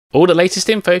All the latest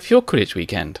info for your Quidditch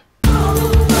weekend.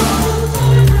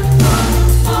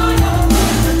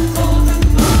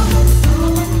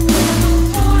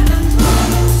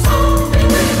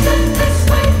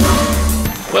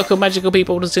 Welcome magical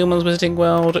people to Zillman's Wizarding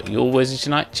World, your Wizards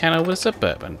Unite channel with a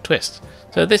suburban twist.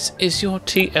 So this is your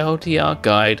TLDR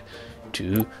guide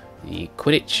to the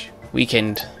Quidditch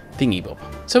Weekend thingy bob.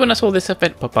 So when I saw this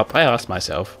event pop up, I asked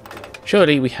myself,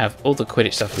 surely we have all the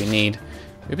Quidditch stuff we need.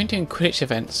 We've been doing Quidditch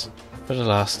events for the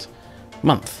last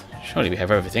month. Surely we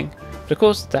have everything. But of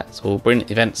course that's all brilliant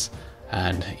events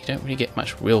and you don't really get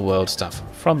much real world stuff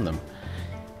from them.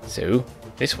 So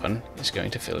this one is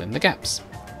going to fill in the gaps.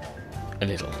 A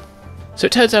little. So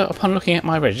it turns out upon looking at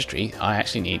my registry I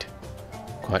actually need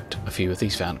quite a few of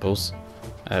these foundables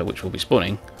which will be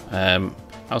spawning. I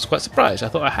was quite surprised. I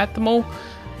thought I had them all,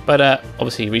 but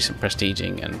obviously recent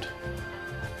prestiging and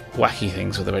wacky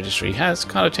things with the registry has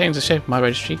kind of changed the shape of my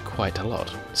registry quite a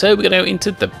lot. So we're going to go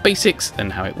into the basics, then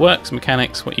how it works,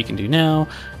 mechanics, what you can do now,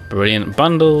 brilliant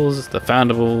bundles, the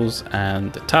foundables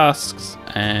and the tasks,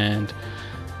 and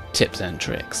tips and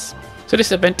tricks. So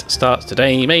this event starts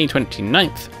today, May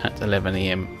 29th at 11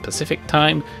 AM Pacific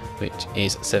time, which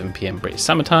is 7 PM British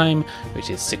Summer Time, which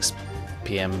is 6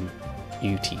 PM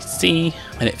UTC,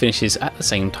 and it finishes at the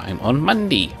same time on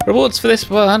Monday. Rewards for this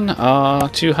one are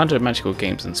 200 Magical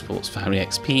Games and Sports Family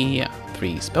XP,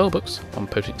 3 spellbooks, 1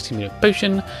 Potent Stimulant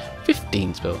Potion,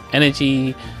 15 Spell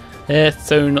Energy.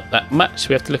 So not that much.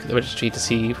 We have to look at the registry to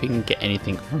see if we can get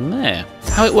anything from there.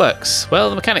 How it works? Well,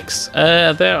 the mechanics.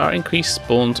 There are increased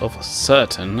spawns of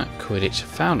certain Quidditch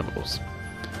foundables.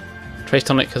 Trace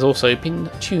Tonic has also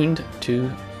been tuned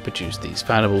to produce these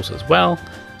foundables as well,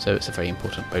 so it's a very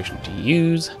important potion to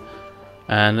use.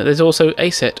 And there's also a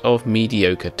set of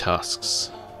mediocre tasks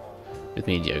with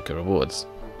mediocre rewards.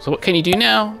 So what can you do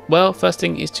now? Well, first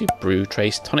thing is to brew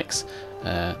Trace Tonics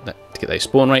to get those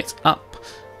spawn rates up.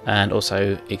 And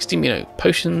also Extenuate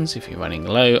potions. If you're running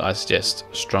low, I suggest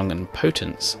Strong and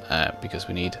Potence because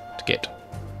we need to get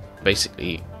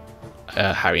basically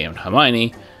Harry and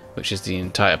Hermione, which is the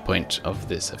entire point of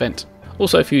this event.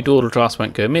 Also, a few Dawdle drafts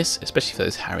won't go amiss, especially for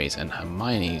those Harrys and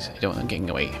Hermiones. You don't want them getting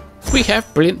away. We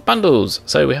have brilliant bundles.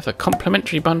 So we have a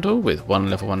complimentary bundle with 1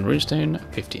 level 1 runestone,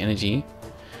 50 energy,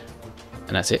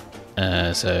 and that's it.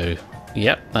 So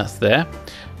yep, that's there.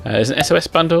 There's an SOS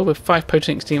bundle with 5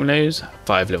 potent extinguishers,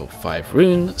 5 level 5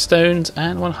 rune stones,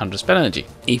 and 100 spell energy.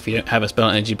 If you don't have a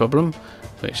spell energy problem,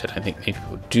 which I don't think many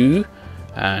people do,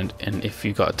 and if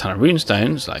you've got a ton of rune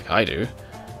stones, like I do,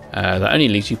 that only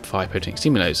leaves you 5 potent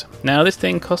extinguishers. Now this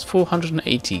thing costs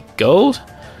 480 gold.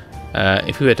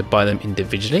 If you were to buy them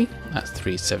individually, that's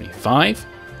 375.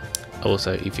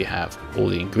 Also, if you have all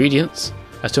the ingredients,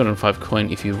 that's 205 coin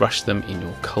if you rush them in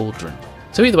your cauldron.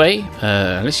 So either way,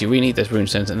 unless you really need those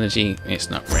runestones energy, it's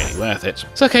not really worth it.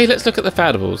 So okay, let's look at the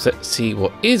foundables. Let's see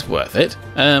what is worth it.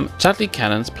 Chudley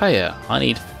Cannon's Player. I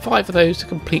need 5 of those to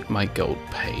complete my gold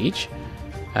page.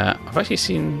 I've actually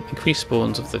seen increased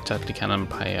spawns of the Chudley Cannon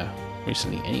Player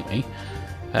recently anyway.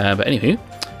 But anywho,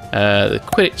 the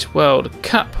Quidditch World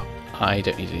Cup. I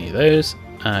don't need any of those.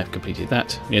 I've completed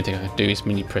that. The only thing I can do is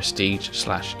mini prestige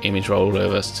 / image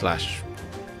rollover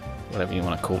 / whatever you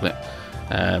want to call it.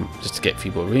 Just to get a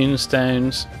few more rune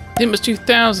stones. Nimbus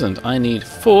 2000, I need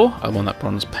 4. I'm on that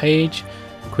bronze page.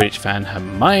 Quidditch Fan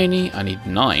Hermione, I need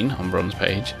 9 on bronze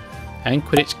page. And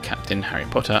Quidditch Captain Harry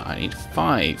Potter, I need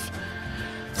 5.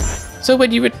 So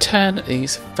when you return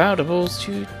these foundables,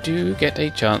 you do get a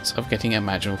chance of getting a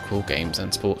Magical Games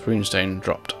and Sports runestone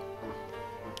dropped.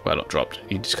 Well, not dropped,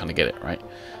 you just kind of get it, right?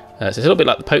 So it's a little bit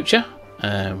like the Poacher,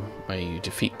 where you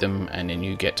defeat them and then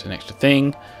you get an extra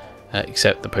thing.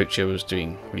 Except the Poacher was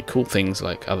doing really cool things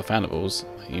like other foundables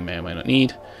that you may or may not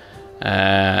need.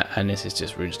 And this is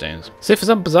just runestones. So for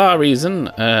some bizarre reason,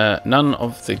 none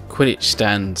of the Quidditch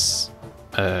stands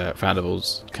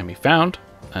foundables can be found.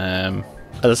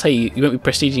 As I say, you won't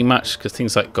be prestiging much because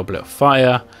things like Goblet of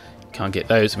Fire, you can't get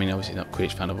those. I mean, obviously not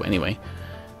Quidditch foundable anyway.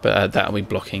 But that will be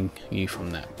blocking you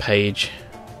from that page.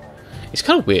 It's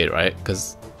kind of weird, right?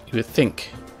 Because you would think,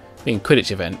 being a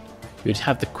Quidditch event, you would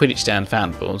have the Quidditch stand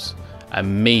foundables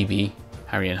and maybe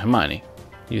Harry and Hermione.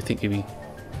 You'd think you'd be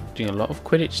doing a lot of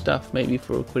Quidditch stuff maybe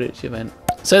for a Quidditch event.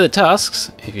 So the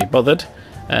tasks, if you're bothered,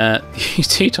 use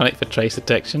 2 tonic for trace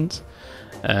detections,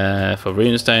 for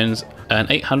runestones, and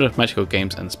 800 Magical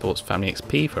Games and Sports Family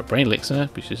XP for a Brain Elixir,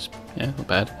 which is not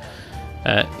bad.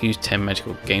 Use 10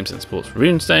 Magical Games and Sports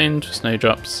runestones for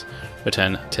snowdrops,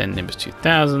 return 10 Nimbus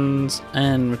 2000s,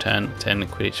 and return 10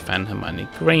 Quidditch Fan Hermione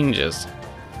Grangers.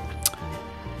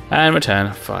 And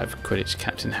return 5 Quidditch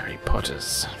Captain Harry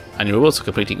Potters. And your rewards for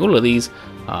completing all of these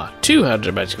are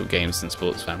 200 magical games and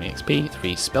sports family XP,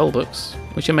 3 spell books,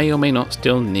 which you may or may not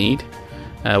still need,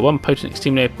 1 potent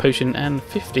extreme rare potion, and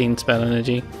 15 spell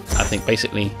energy. I think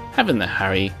basically having the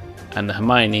Harry and the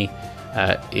Hermione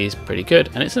is pretty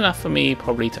good, and it's enough for me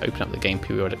probably to open up the game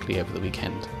periodically over the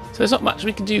weekend. So there's not much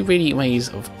we can do really in ways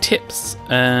of tips.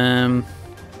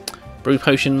 Brew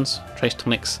potions, trace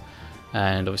tonics,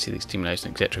 and obviously the extreme lotion,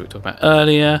 etc. we talked about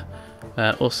earlier.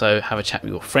 Also have a chat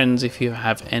with your friends if you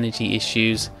have energy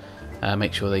issues.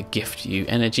 Make sure they gift you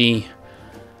energy,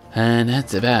 and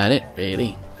that's about it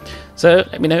really. So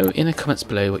let me know in the comments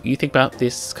below what you think about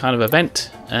this kind of event.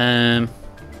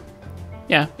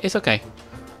 Yeah, it's okay.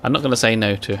 I'm not going to say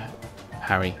no to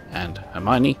Harry and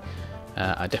Hermione.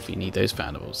 I definitely need those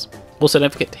foundables. Also,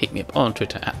 don't forget to hit me up on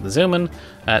Twitter @TheZillman.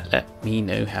 Let me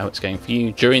know how it's going for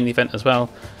you during the event as well.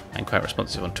 I'm quite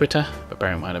responsive on Twitter, but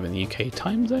bear in mind I'm in the UK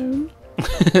time zone.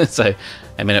 So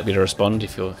I may not be able to respond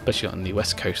if you're especially on the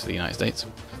west coast of the United States.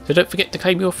 So don't forget to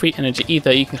claim your free energy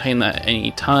either. You can claim that at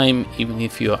any time, even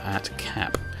if you're at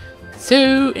cap.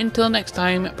 So until next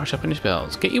time, brush up on your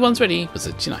spells, get your ones ready,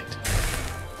 wizards unite.